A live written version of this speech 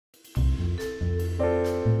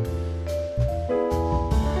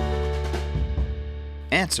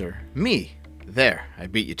answer, me. There, I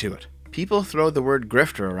beat you to it. People throw the word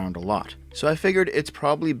grifter around a lot, so I figured it's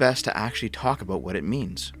probably best to actually talk about what it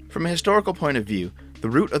means. From a historical point of view,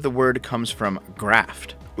 the root of the word comes from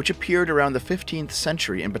graft, which appeared around the 15th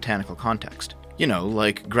century in botanical context. You know,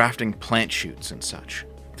 like grafting plant shoots and such.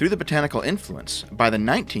 Through the botanical influence, by the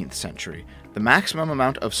 19th century, the maximum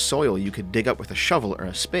amount of soil you could dig up with a shovel or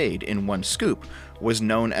a spade in one scoop was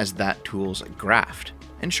known as that tool's graft.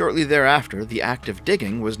 And shortly thereafter, the act of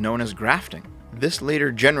digging was known as grafting. This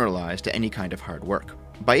later generalized to any kind of hard work.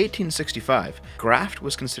 By 1865, graft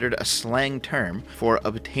was considered a slang term for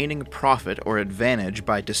obtaining profit or advantage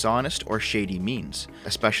by dishonest or shady means,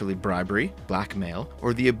 especially bribery, blackmail,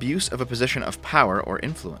 or the abuse of a position of power or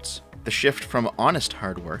influence. The shift from honest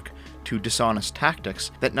hard work to dishonest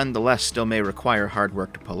tactics that nonetheless still may require hard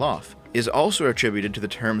work to pull off is also attributed to the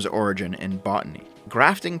term's origin in botany.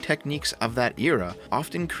 Grafting techniques of that era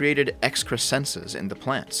often created excrescences in the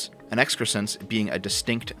plants, an excrescence being a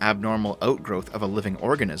distinct abnormal outgrowth of a living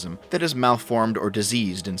organism that is malformed or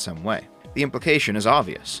diseased in some way. The implication is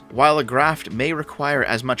obvious. While a graft may require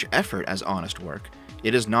as much effort as honest work,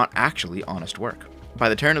 it is not actually honest work. By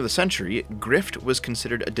the turn of the century, grift was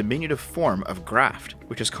considered a diminutive form of graft,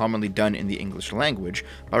 which is commonly done in the English language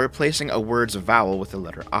by replacing a word's vowel with the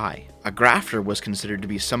letter I. A grafter was considered to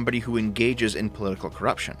be somebody who engages in political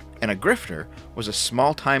corruption, and a grifter was a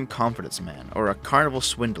small-time confidence man or a carnival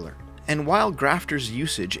swindler. And while grafter's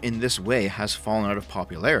usage in this way has fallen out of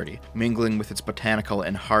popularity, mingling with its botanical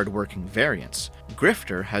and hard-working variants,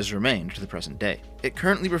 grifter has remained to the present day. It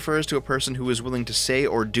currently refers to a person who is willing to say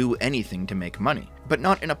or do anything to make money, but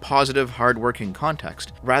not in a positive, hard-working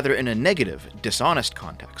context, rather in a negative, dishonest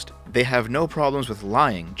context. They have no problems with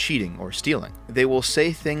lying, cheating, or stealing. They will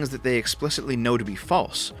say things that they explicitly know to be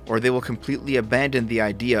false, or they will completely abandon the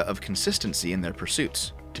idea of consistency in their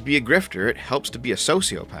pursuits. To be a grifter, it helps to be a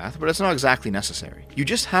sociopath, but it's not exactly necessary. You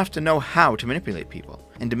just have to know how to manipulate people,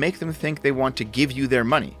 and to make them think they want to give you their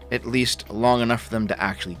money, at least long enough for them to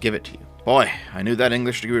actually give it to you. Boy, I knew that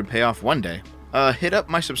English degree would pay off one day. Hit up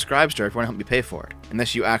my subscribe star if you want to help me pay for it.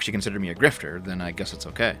 Unless you actually consider me a grifter, then I guess it's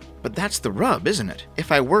okay. But that's the rub, isn't it?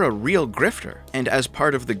 If I were a real grifter, and as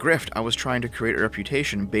part of the grift I was trying to create a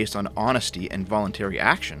reputation based on honesty and voluntary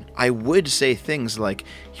action, I would say things like,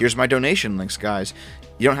 here's my donation links, guys.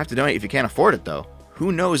 You don't have to donate if you can't afford it, though.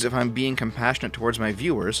 Who knows if I'm being compassionate towards my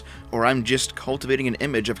viewers, or I'm just cultivating an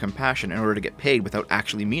image of compassion in order to get paid without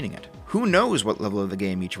actually meaning it. Who knows what level of the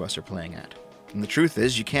game each of us are playing at? And the truth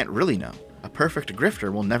is, you can't really know. A perfect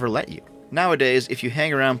grifter will never let you. Nowadays, if you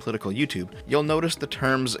hang around political YouTube, you'll notice the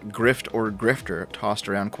terms grift or grifter tossed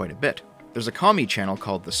around quite a bit. There's a commie channel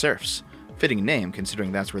called The Serfs, fitting name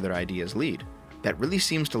considering that's where their ideas lead, that really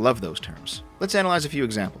seems to love those terms. Let's analyze a few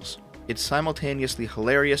examples. It's simultaneously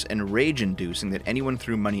hilarious and rage-inducing that anyone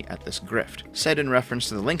threw money at this grift, said in reference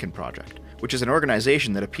to the Lincoln Project, which is an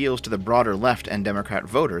organization that appeals to the broader left and Democrat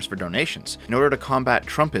voters for donations in order to combat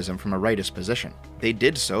Trumpism from a rightist position. They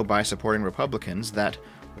did so by supporting Republicans that,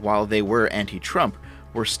 while they were anti-Trump,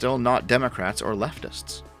 were still not Democrats or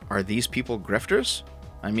leftists. Are these people grifters?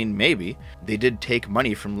 I mean, maybe. They did take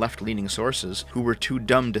money from left-leaning sources who were too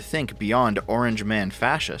dumb to think beyond Orange Man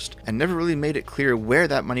fascist, and never really made it clear where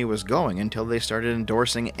that money was going until they started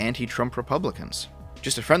endorsing anti-Trump Republicans.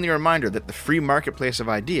 Just a friendly reminder that the free marketplace of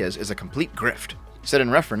ideas is a complete grift, said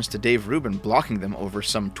in reference to Dave Rubin blocking them over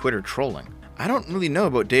some Twitter trolling. I don't really know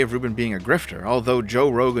about Dave Rubin being a grifter, although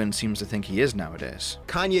Joe Rogan seems to think he is nowadays.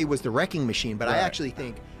 Kanye was the wrecking machine, but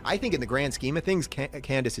Right. I think in the grand scheme of things,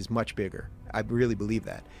 Candace is much bigger. I really believe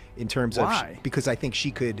that. In terms of, because I think she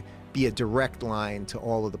could be a direct line to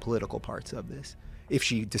all of the political parts of this if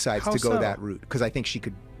she decides to go that route. Because I think she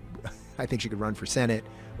could run for Senate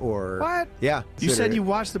or. What? Yeah. You said you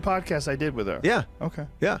watched the podcast I did with her. Yeah. Okay.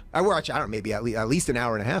 Yeah. I watched, I don't know, maybe at least an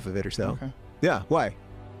hour and a half of it or so. Okay. Yeah. Why?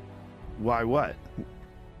 Why what?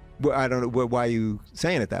 Well, I don't know. Why are you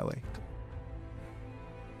saying it that way?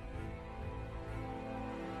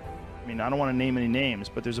 I mean, I don't want to name any names,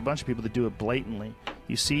 but there's a bunch of people that do it blatantly.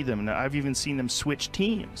 You see them, and I've even seen them switch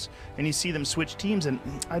teams. And you see them switch teams, and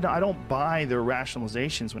I don't buy their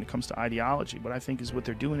rationalizations when it comes to ideology. What I think is what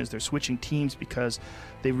they're doing is they're switching teams because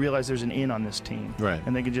they realize there's an in on this team. Right.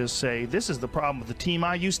 And they can just say, this is the problem with the team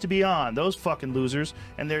I used to be on. Those fucking losers.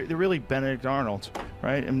 And they're really Benedict Arnold,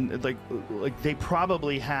 right? And like they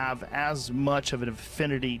probably have as much of an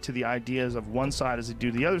affinity to the ideas of one side as they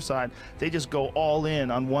do the other side. They just go all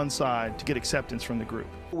in on one side to get acceptance from the group.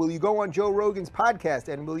 Will you go on Joe Rogan's podcast,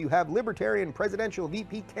 and will you have libertarian presidential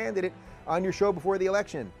VP candidate on your show before the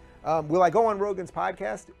election? Will I go on Rogan's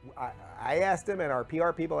podcast? I asked him, and our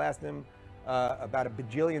PR people asked him about a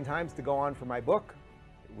bajillion times to go on for my book.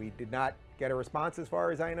 We did not get a response as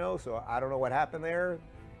far as I know, so I don't know what happened there.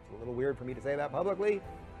 It's a little weird for me to say that publicly.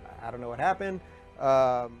 I don't know what happened.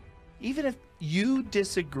 Even if you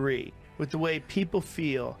disagree with the way people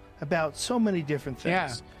feel about so many different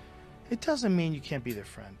things, it doesn't mean you can't be their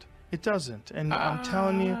friend. It doesn't. And I'm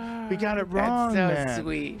telling you, we got it wrong, that's so man.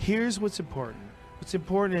 sweet. Here's what's important. What's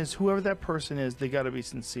important is whoever that person is, they got to be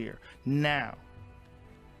sincere. Now,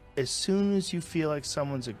 as soon as you feel like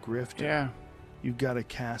someone's a grifter, you got to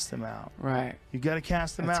cast them out. Right. You got to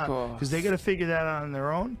cast them out. Cool. Because they got to figure that out on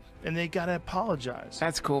their own, and they got to apologize.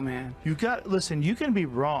 That's cool, man. Listen, you can be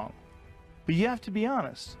wrong, but you have to be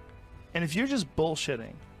honest. And if you're just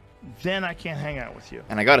bullshitting, then I can't hang out with you.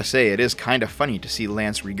 And I gotta say, it is kind of funny to see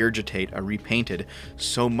Lance regurgitate a repainted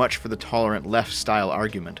 "so much for the tolerant left" style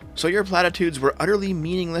argument. So your platitudes were utterly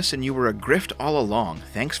meaningless and you were a grift all along.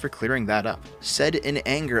 Thanks for clearing that up. Said in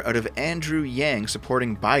anger out of Andrew Yang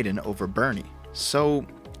supporting Biden over Bernie. So,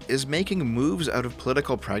 is making moves out of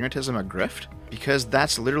political pragmatism a grift? Because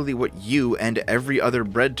that's literally what you and every other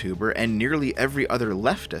Breadtuber and nearly every other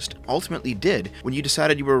leftist ultimately did when you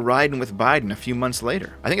decided you were riding with Biden a few months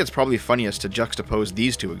later. I think it's probably funniest to juxtapose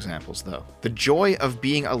these two examples, though. The joy of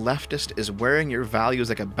being a leftist is wearing your values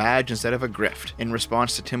like a badge instead of a grift, in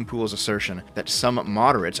response to Tim Pool's assertion that some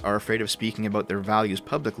moderates are afraid of speaking about their values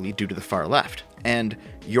publicly due to the far left. And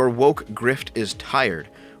your woke grift is tired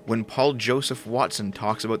when Paul Joseph Watson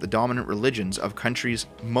talks about the dominant religions of countries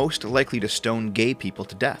most likely to stone gay people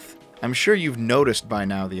to death. I'm sure you've noticed by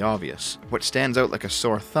now the obvious, what stands out like a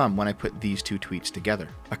sore thumb when I put these two tweets together.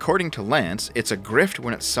 According to Lance, it's a grift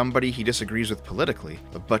when it's somebody he disagrees with politically,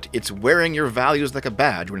 but it's wearing your values like a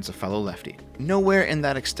badge when it's a fellow lefty. Nowhere in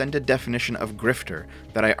that extended definition of grifter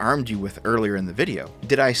that I armed you with earlier in the video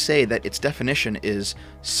did I say that its definition is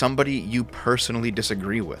somebody you personally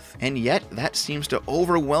disagree with, and yet that seems to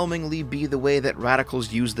overwhelmingly be the way that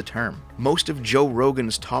radicals use the term. Most of Joe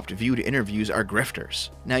Rogan's top-viewed interviews are grifters.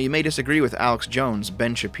 Now, you may disagree with Alex Jones,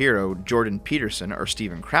 Ben Shapiro, Jordan Peterson, or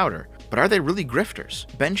Steven Crowder, but are they really grifters?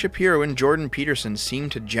 Ben Shapiro and Jordan Peterson seem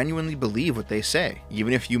to genuinely believe what they say,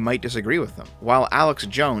 even if you might disagree with them, while Alex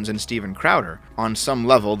Jones and Steven Crowder, on some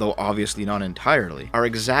level, though obviously not entirely, are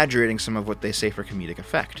exaggerating some of what they say for comedic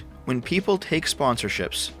effect. When people take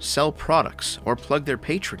sponsorships, sell products, or plug their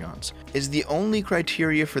Patreons, is the only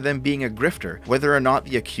criteria for them being a grifter whether or not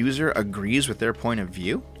the accuser agrees with their point of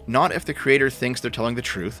view? Not if the creator thinks they're telling the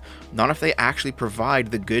truth, not if they actually provide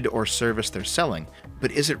the good or service they're selling,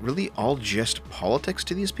 but is it really all just politics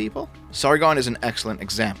to these people? Sargon is an excellent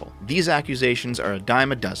example. These accusations are a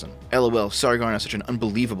dime a dozen. LOL, Sargon is such an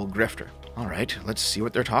unbelievable grifter. Alright, let's see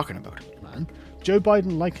what they're talking about. Man, Joe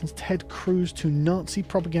Biden likens Ted Cruz to Nazi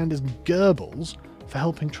propagandist Goebbels for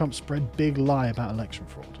helping Trump spread big lie about election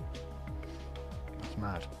fraud. That's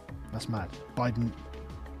mad. That's mad. Biden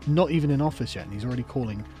not even in office yet, and he's already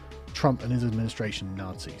calling Trump and his administration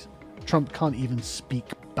Nazis. Trump can't even speak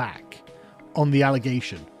back on the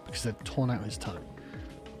allegation because they've torn out his tongue.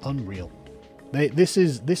 Unreal. This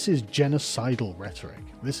is genocidal rhetoric.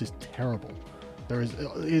 This is terrible. It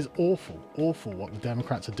is awful what the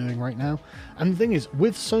Democrats are doing right now. And the thing is,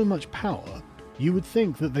 with so much power, you would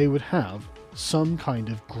think that they would have some kind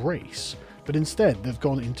of grace. But instead, they've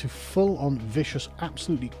gone into full-on vicious,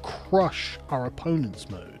 absolutely crush our opponents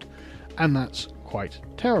mode. And that's quite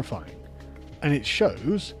terrifying. And it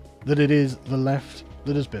shows that it is the left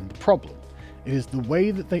that has been the problem. It is the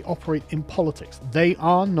way that they operate in politics. They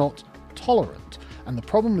are not tolerant. And the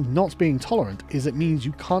problem with not being tolerant is it means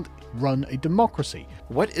you can't run a democracy.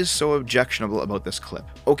 What is so objectionable about this clip?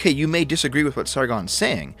 Okay, you may disagree with what Sargon's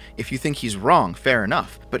saying. If you think he's wrong, fair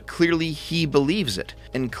enough. But clearly he believes it.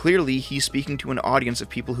 And clearly he's speaking to an audience of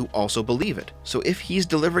people who also believe it. So if he's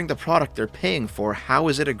delivering the product they're paying for, how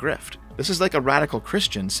is it a grift? This is like a radical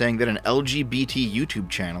Christian saying that an LGBT YouTube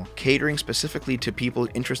channel, catering specifically to people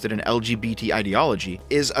interested in LGBT ideology,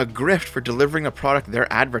 is a grift for delivering a product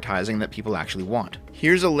they're advertising that people actually want.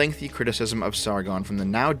 Here's a lengthy criticism of Sargon from the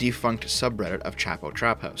now defunct subreddit of Chapo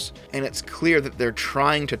Trap House, and it's clear that they're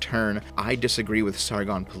trying to turn "I disagree with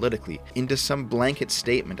Sargon politically" into some blanket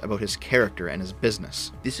statement about his character and his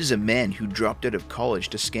business. This is a man who dropped out of college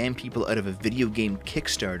to scam people out of a video game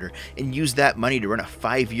Kickstarter and use that money to run a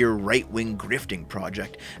 5-year right-wing grifting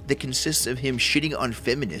project that consists of him shitting on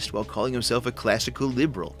feminists while calling himself a classical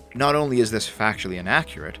liberal. Not only is this factually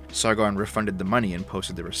inaccurate, Sargon refunded the money and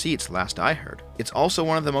posted the receipts last I heard, it's also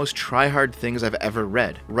one of the most try-hard things I've ever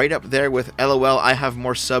read. Right up there with LOL, I have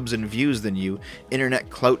more subs and views than you, internet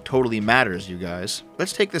clout totally matters, you guys.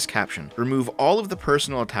 Let's take this caption, remove all of the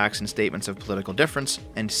personal attacks and statements of political difference,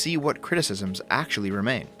 and see what criticisms actually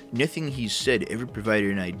remain. Nothing he's said ever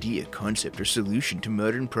provided an idea, concept, or solution to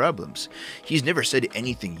modern problems. He's never said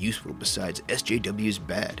anything useful besides SJW's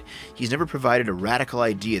bad. He's never provided a radical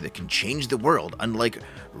idea that can change the world, unlike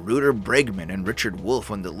Ruther Bregman and Richard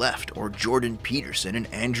Wolff on the left, or Jordan Peterson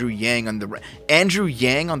and Andrew Yang on the right. Andrew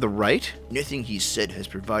Yang on the right? Nothing he's said has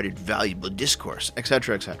provided valuable discourse,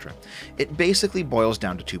 etc., etc. It basically boils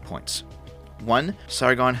down to 2 points. 1.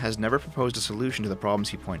 Sargon has never proposed a solution to the problems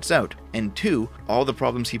he points out, and 2. All the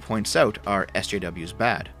problems he points out are SJW's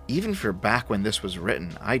bad. Even for back when this was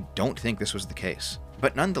written, I don't think this was the case.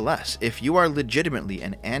 But nonetheless, if you are legitimately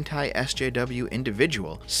an anti-SJW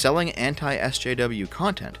individual selling anti-SJW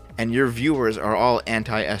content, and your viewers are all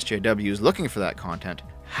anti-SJWs looking for that content,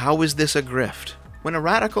 how is this a grift? When a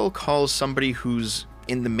radical calls somebody who's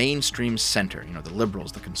in the mainstream center, the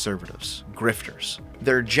liberals, the conservatives, grifters,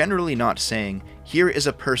 they're generally not saying, here is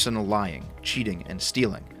a person lying, cheating, and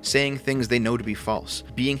stealing, saying things they know to be false,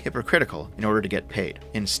 being hypocritical in order to get paid.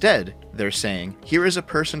 Instead, they're saying, here is a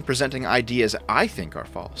person presenting ideas I think are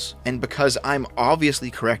false, and because I'm obviously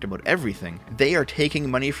correct about everything, they are taking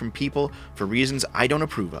money from people for reasons I don't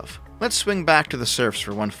approve of. Let's swing back to the serfs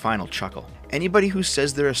for one final chuckle. Anybody who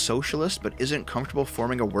says they're a socialist but isn't comfortable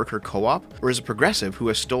forming a worker co-op, or is a progressive who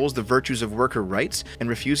extols the virtues of worker rights and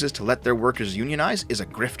refuses to let their workers unionize, is a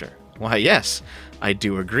grifter. Why yes, I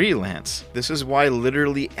do agree, Lance. This is why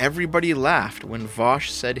literally everybody laughed when Vaush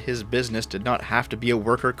said his business did not have to be a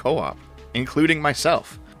worker co-op, including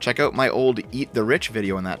myself. Check out my old Eat the Rich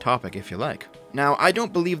video on that topic if you like. Now, I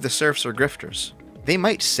don't believe the serfs are grifters. They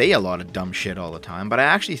might say a lot of dumb shit all the time, but I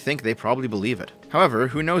actually think they probably believe it. However,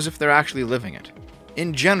 who knows if they're actually living it?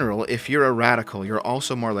 In general, if you're a radical, you're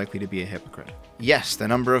also more likely to be a hypocrite. Yes, the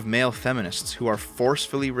number of male feminists who are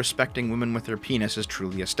forcefully respecting women with their penis is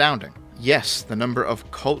truly astounding. Yes, the number of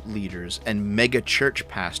cult leaders and mega church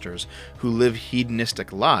pastors who live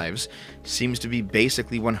hedonistic lives seems to be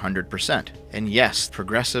basically 100%. And yes,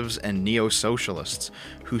 progressives and neo-socialists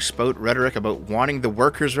who spout rhetoric about wanting the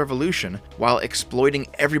workers' revolution while exploiting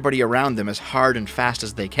everybody around them as hard and fast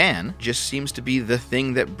as they can just seems to be the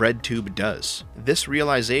thing that Breadtube does. This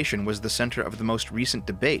realization was the center of the most recent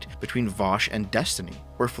debate between Vaush and Destiny,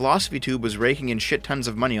 where PhilosophyTube was raking in shit tons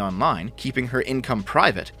of money online, keeping her income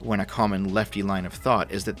private, when a common lefty line of thought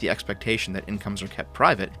is that the expectation that incomes are kept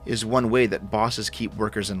private is one way that bosses keep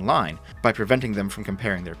workers in line, by preventing them from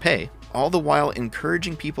comparing their pay, all the while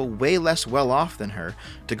encouraging people way less well off than her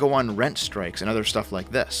to go on rent strikes and other stuff like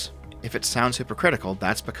this. If it sounds hypocritical,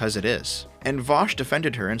 that's because it is. And Vaush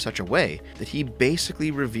defended her in such a way that he basically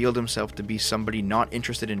revealed himself to be somebody not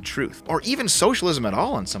interested in truth, or even socialism at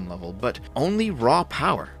all on some level, but only raw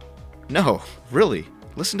power. No, really,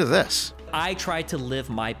 listen to this. I try to live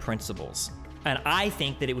my principles. And I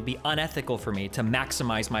think that it would be unethical for me to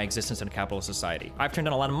maximize my existence in a capitalist society. I've turned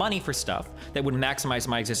down a lot of money for stuff that would maximize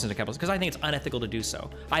my existence in a capitalist, because I think it's unethical to do so.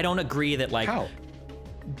 I don't agree that like— How?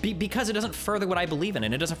 Because it doesn't further what I believe in,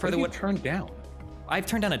 and it doesn't further what— turned down? I've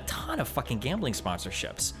turned down a ton of fucking gambling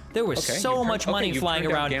sponsorships. There was so much money flying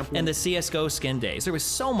around in the CSGO skin days. There was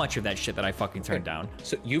so much of that shit that I fucking turned down.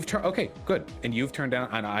 So you've turned— okay, good. And you've turned down,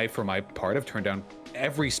 and I, for my part, have turned down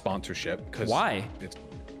every sponsorship because— Why?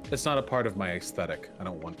 It's not a part of my aesthetic. I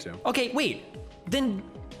don't want to. Okay, wait. Then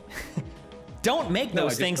don't make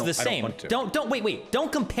those things the same. Wait.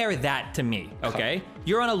 Don't compare that to me, okay?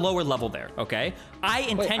 You're on a lower level there, okay? I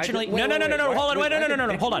intentionally— No,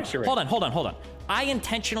 hold on. I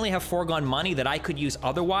intentionally have foregone money that I could use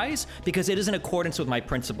otherwise because it is in accordance with my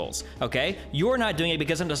principles, okay? You're not doing it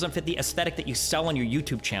because it doesn't fit the aesthetic that you sell on your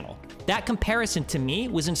YouTube channel. That comparison to me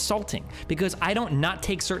was insulting because I don't not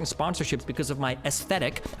take certain sponsorships because of my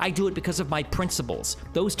aesthetic. I do it because of my principles.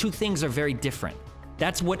 Those two things are very different.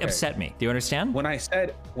 That's what upset me. Do you understand? When I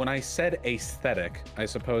said aesthetic, I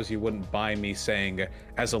suppose you wouldn't buy me saying,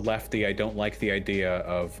 as a lefty, I don't like the idea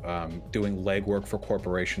of doing legwork for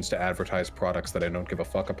corporations to advertise products that I don't give a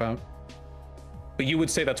fuck about. But you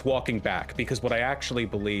would say that's walking back, because what I actually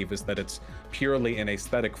believe is that it's purely an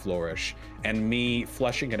aesthetic flourish, and me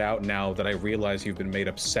fleshing it out now that I realize you've been made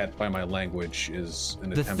upset by my language is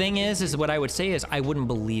an attempt. The thing is what I would say is I wouldn't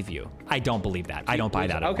believe you. I don't believe that. I don't buy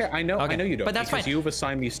that. Okay, I know you don't. But that's because fine. You've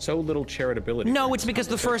assigned me so little charitability. No, it's because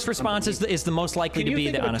the first response is the most likely to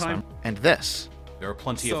be the honest one. And this. There are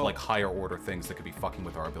plenty of like higher order things that could be fucking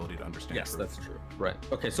with our ability to understand Yes, truth. that's true. Right.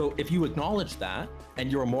 Okay, so if you acknowledge that,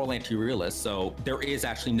 and you're a moral anti-realist, so there is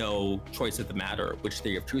actually no choice of the matter which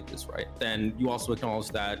theory of truth is, right? Then you also acknowledge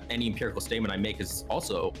that any empirical statement I make is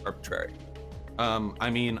also arbitrary. I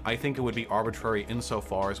mean, I think it would be arbitrary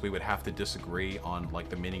insofar as we would have to disagree on like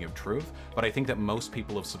the meaning of truth, but I think that most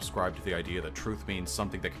people have subscribed to the idea that truth means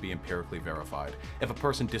something that can be empirically verified. If a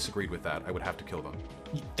person disagreed with that, I would have to kill them.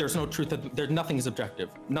 There's no truth. Nothing is objective.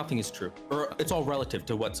 Nothing is true. Or it's all relative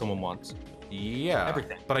to what someone wants. Yeah,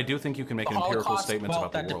 everything. But I do think you can make empirical statements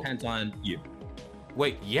about the world. That depends on you.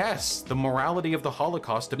 Wait, yes, the morality of the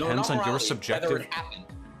Holocaust depends on your subjective... Whether it happened.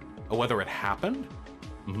 Oh, whether it happened?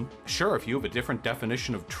 Mm-hmm. Sure, if you have a different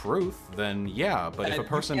definition of truth, then yeah, but if a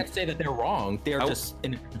person... You can't say that they're wrong, they're just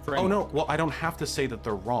in a different framework. Oh no, well, I don't have to say that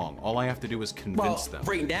they're wrong. All I have to do is convince them.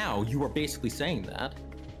 Right now, you are basically saying that.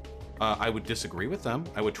 I would disagree with them.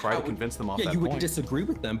 I would try to convince them off that point. Yeah, you would disagree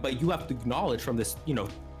with them, but you have to acknowledge from this, you know...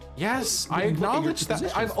 Yes, I acknowledge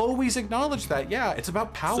that. I've always acknowledged that. Yeah, it's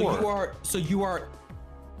about power.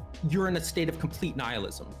 You're in a state of complete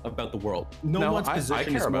nihilism about the world. No one's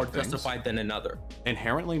position is more justified than another.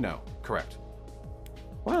 Inherently, no. Correct.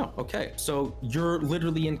 Wow, okay. So you're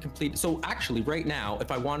literally in complete... So actually, right now,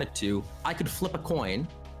 if I wanted to, I could flip a coin,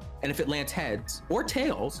 and if it lands heads or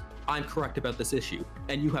tails, I'm correct about this issue.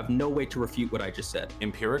 And you have no way to refute what I just said.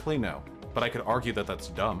 Empirically, no. But I could argue that that's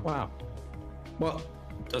dumb. Wow. Well...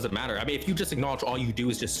 doesn't matter. I mean, if you just acknowledge all you do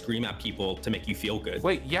is just scream at people to make you feel good.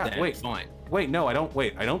 Wait, yeah, wait. Fine. Wait, no, I don't.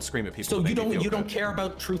 Wait, I don't scream at people. So you don't care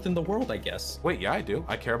about truth in the world, I guess. Wait, yeah, I do.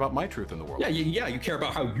 I care about my truth in the world. Yeah, you care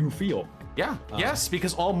about how you feel. Yeah, yes,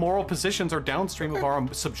 because all moral positions are downstream of our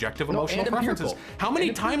subjective emotional preferences. How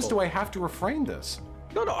many times do I have to reframe this?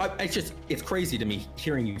 No, it's crazy to me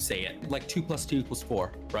hearing you say it. Like 2 + 2 =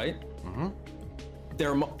 4, right? Mm-hmm.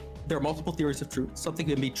 There are multiple theories of truth. Something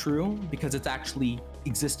can be true because it's actually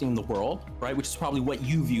existing in the world, right? Which is probably what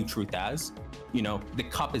you view truth as. You know, the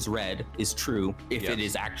cup is red is true if it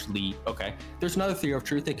is actually, okay. There's another theory of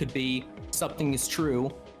truth. It could be something is true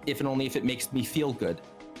if and only if it makes me feel good,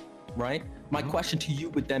 right? My question to you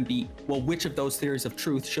would then be, well, which of those theories of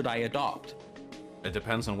truth should I adopt? It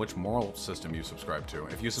depends on which moral system you subscribe to.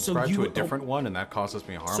 If you subscribe to a different one and that causes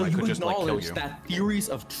me harm, I could just like kill you. So you acknowledge that theories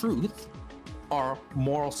of truth are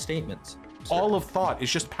moral statements. All of thought is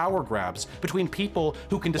just power grabs between people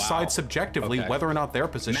who can decide subjectively whether or not their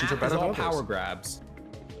positions are better than others. Power grabs.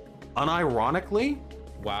 Unironically?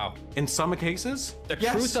 Wow. In some cases? The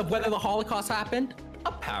truth of whether the Holocaust happened?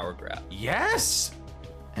 A power grab. Yes!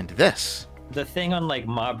 And this. The thing on like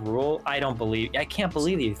mob rule, I can't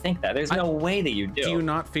believe you think that. There's no way that you do. Do you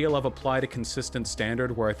not feel I've applied a consistent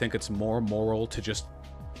standard where I think it's more moral to just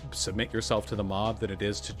submit yourself to the mob than it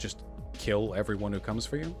is to just kill everyone who comes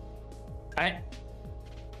for you?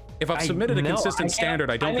 If I've submitted a consistent standard,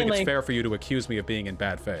 I don't think it's fair for you to accuse me of being in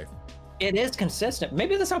bad faith. It is consistent.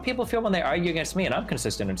 Maybe that's how people feel when they argue against me and I'm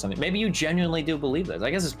consistent in something. Maybe you genuinely do believe this.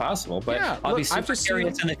 I guess it's possible, but I'll be super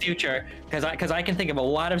curious in the future because I can think of a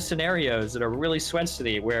lot of scenarios that are really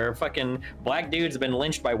sweaty where fucking black dudes have been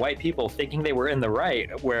lynched by white people thinking they were in the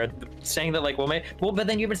right, where saying that like, but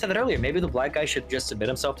then you even said that earlier. Maybe the black guy should just submit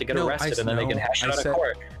himself to get arrested and then they can hash it out of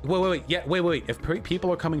court. Wait. If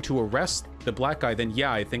people are coming to arrest the black guy, then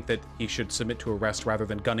yeah, I think that he should submit to arrest rather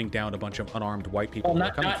than gunning down a bunch of unarmed white people.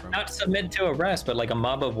 Well, not submit to arrest, but like a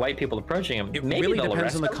mob of white people approaching him. It really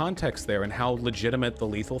depends on the context there and how legitimate the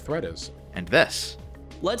lethal threat is. And this.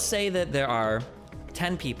 Let's say that there are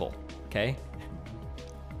 10 people, okay?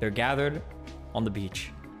 They're gathered on the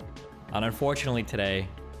beach. And unfortunately today,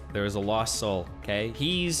 there is a lost soul, okay?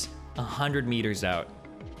 He's 100 meters out.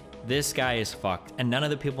 This guy is fucked. And none of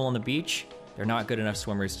the people on the beach, they're not good enough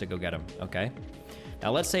swimmers to go get him, okay?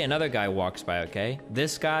 Now let's say another guy walks by, okay?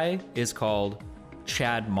 This guy is called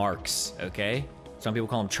Chad Marks, okay? Some people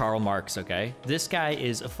call him Charles Marks, okay? This guy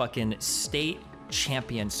is a fucking state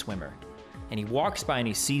champion swimmer. And he walks by and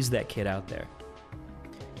he sees that kid out there.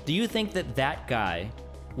 Do you think that that guy,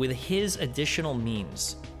 with his additional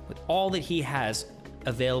means, with all that he has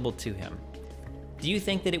available to him, do you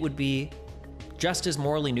think that it would be just as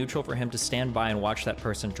morally neutral for him to stand by and watch that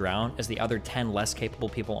person drown as the other 10 less capable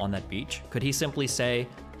people on that beach? Could he simply say,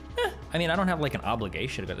 I mean, I don't have like an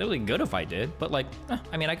obligation. It would be good if I did, but like,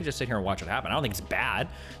 I mean, I could just sit here and watch it happen. I don't think it's bad.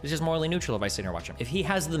 It's just morally neutral if I sit here and watch him. If he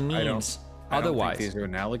has the means, I don't otherwise. think these are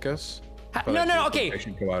analogous. No, okay. I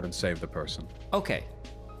should go out and save the person. Okay.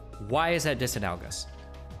 Why is that disanalogous?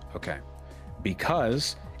 Okay.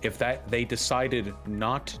 Because if they decided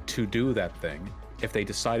not to do that thing, if they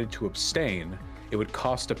decided to abstain, it would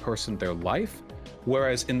cost a person their life.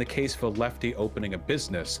 Whereas in the case of a lefty opening a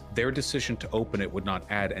business, their decision to open it would not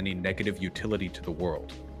add any negative utility to the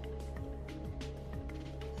world.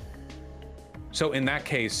 So in that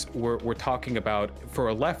case, we're talking about, for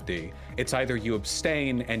a lefty, it's either you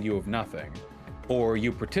abstain and you have nothing, or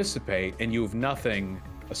you participate and you have nothing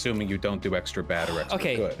assuming you don't do extra bad or extra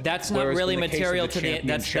Okay, good. that's not really material to the.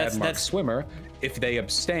 That's swimmer. If they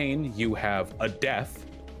abstain, you have a death,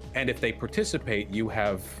 and if they participate, you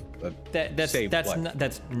have a saved life.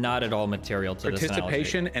 That's not at all material to this analogy.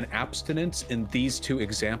 Participation and abstinence in these two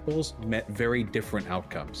examples meant very different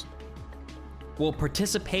outcomes. Well,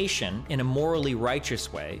 participation in a morally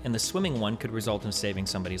righteous way, and the swimming one could result in saving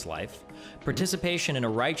somebody's life. Participation in a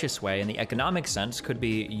righteous way in the economic sense could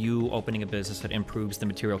be you opening a business that improves the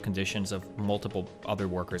material conditions of multiple other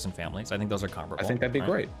workers and families. I think those are comparable. I think that'd be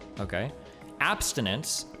great. Okay.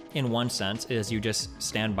 Abstinence, in one sense, is you just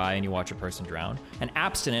stand by and you watch a person drown. And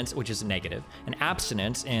abstinence, which is negative. And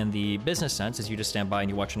abstinence in the business sense is you just stand by and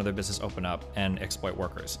you watch another business open up and exploit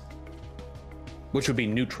workers. Which would be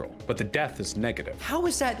neutral, but the death is negative. How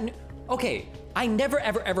is that? Okay, I never,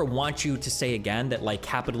 ever want you to say again that like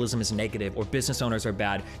capitalism is negative or business owners are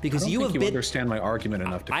bad because you have bit. Understand my argument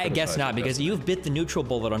enough to. I guess not, because you've bit the neutral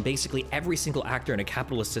bullet on basically every single actor in a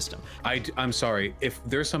capitalist system. I'm sorry. If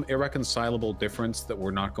there's some irreconcilable difference that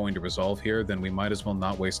we're not going to resolve here, then we might as well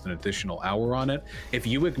not waste an additional hour on it. If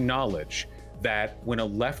you acknowledge that when a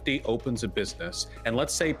lefty opens a business and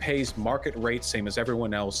let's say pays market rate same as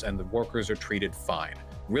everyone else and the workers are treated fine,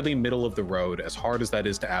 really middle of the road, as hard as that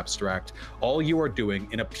is to abstract, all you are doing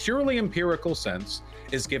in a purely empirical sense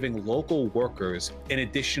is giving local workers an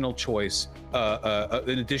additional choice,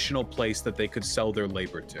 an additional place that they could sell their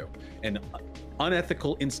labor to. An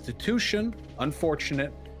unethical institution,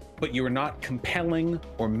 unfortunate, but you are not compelling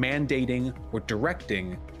or mandating or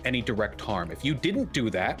directing any direct harm. If you didn't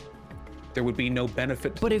do that, there would be no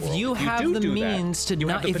benefit to but the if world. you have the means to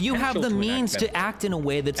not, if you have the means to act in a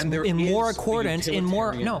way that's in more accordance,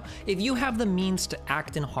 if you have the means to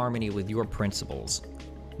act in harmony with your principles,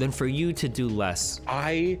 then for you to do less.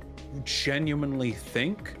 I genuinely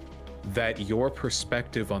think that your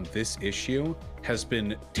perspective on this issue has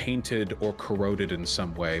been tainted or corroded in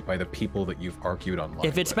some way by the people that you've argued online.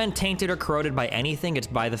 If it's been tainted or corroded by anything, it's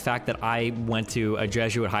by the fact that I went to a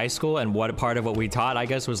Jesuit high school, and what part of what we taught, I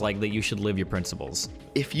guess, was like that you should live your principles.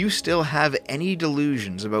 If you still have any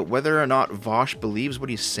delusions about whether or not Vaush believes what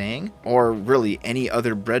he's saying, or really any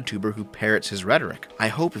other breadtuber who parrots his rhetoric, I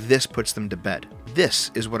hope this puts them to bed. This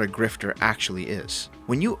is what a grifter actually is.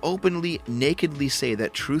 When you openly, nakedly say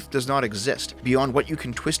that truth does not exist beyond what you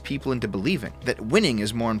can twist people into believing, that winning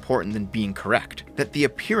is more important than being correct, that the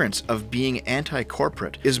appearance of being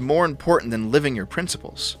anti-corporate is more important than living your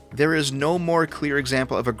principles, there is no more clear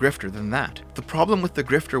example of a grifter than that. The problem with the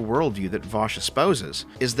grifter worldview that Vaush espouses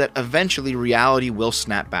is that eventually reality will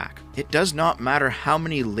snap back. It does not matter how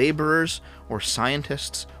many laborers or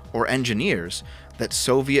scientists or engineers that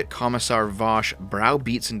Soviet Commissar Vaush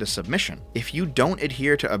browbeats into submission. If you don't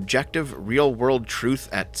adhere to objective, real-world truth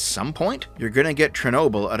at some point, you're gonna get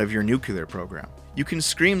Chernobyl out of your nuclear program. You can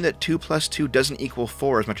scream that 2 + 2 doesn't equal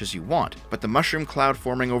 4 as much as you want, but the mushroom cloud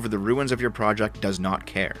forming over the ruins of your project does not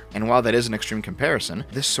care. And while that is an extreme comparison,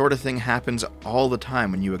 this sort of thing happens all the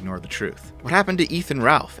time when you ignore the truth. What happened to Ethan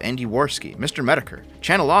Ralph, Andy Worski, Mr. Mediker,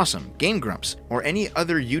 Channel Awesome, Game Grumps, or any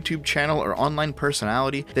other YouTube channel or online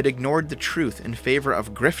personality that ignored the truth in favor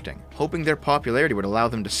of grifting, hoping their popularity would allow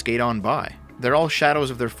them to skate on by? They're all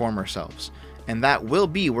shadows of their former selves, and that will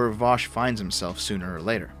be where Vaush finds himself sooner or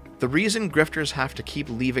later. The reason grifters have to keep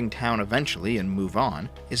leaving town eventually and move on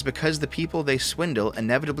is because the people they swindle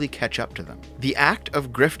inevitably catch up to them. The act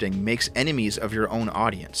of grifting makes enemies of your own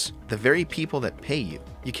audience, the very people that pay you.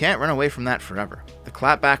 You can't run away from that forever. The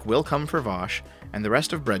clapback will come for Vaush and the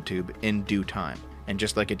rest of Breadtube in due time. And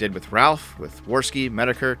just like it did with Ralph, with Worski,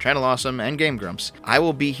 Mediker, Channel Awesome, and Game Grumps, I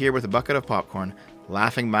will be here with a bucket of popcorn,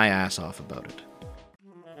 laughing my ass off about it.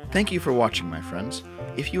 Thank you for watching, my friends.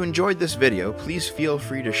 If you enjoyed this video, please feel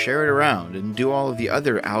free to share it around and do all of the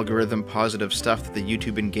other algorithm positive stuff that the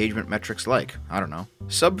YouTube engagement metrics like. I don't know.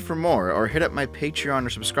 Sub for more, or hit up my Patreon or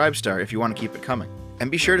Subscribestar if you want to keep it coming.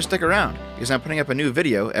 And be sure to stick around, because I'm putting up a new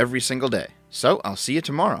video every single day. So, I'll see you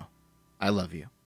tomorrow. I love you.